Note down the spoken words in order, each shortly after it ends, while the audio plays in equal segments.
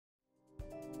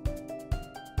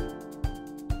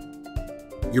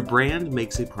Your brand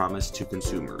makes a promise to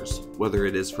consumers, whether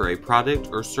it is for a product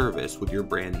or service with your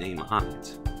brand name on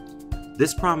it.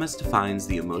 This promise defines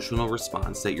the emotional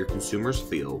response that your consumers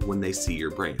feel when they see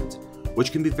your brand,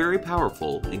 which can be very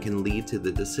powerful and can lead to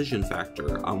the decision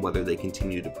factor on whether they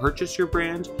continue to purchase your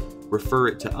brand, refer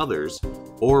it to others,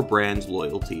 or brand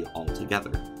loyalty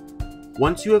altogether.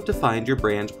 Once you have defined your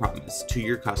brand promise to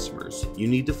your customers, you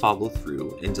need to follow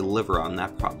through and deliver on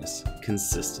that promise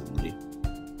consistently.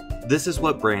 This is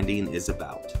what branding is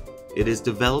about. It is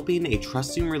developing a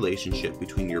trusting relationship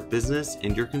between your business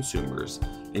and your consumers,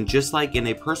 and just like in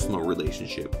a personal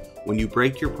relationship, when you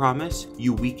break your promise,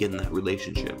 you weaken that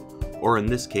relationship, or in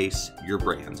this case, your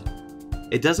brand.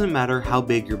 It doesn't matter how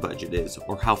big your budget is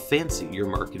or how fancy your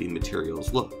marketing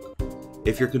materials look.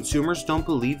 If your consumers don't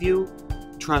believe you,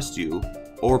 trust you,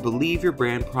 or believe your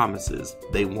brand promises,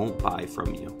 they won't buy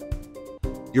from you.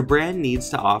 Your brand needs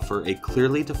to offer a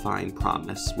clearly defined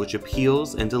promise which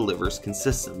appeals and delivers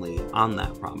consistently on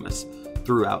that promise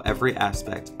throughout every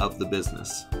aspect of the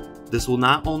business. This will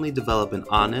not only develop an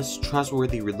honest,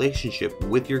 trustworthy relationship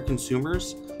with your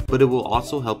consumers, but it will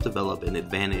also help develop an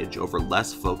advantage over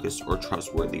less focused or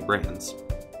trustworthy brands.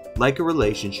 Like a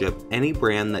relationship, any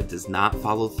brand that does not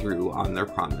follow through on their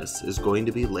promise is going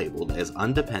to be labeled as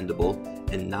undependable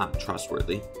and not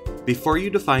trustworthy. Before you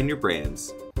define your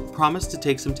brands, promise to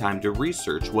take some time to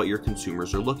research what your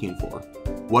consumers are looking for.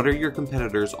 What are your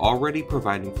competitors already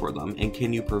providing for them, and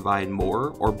can you provide more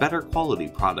or better quality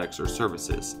products or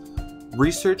services?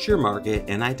 Research your market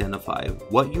and identify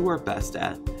what you are best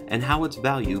at and how its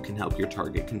value can help your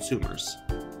target consumers.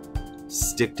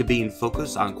 Stick to being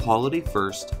focused on quality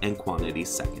first and quantity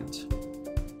second.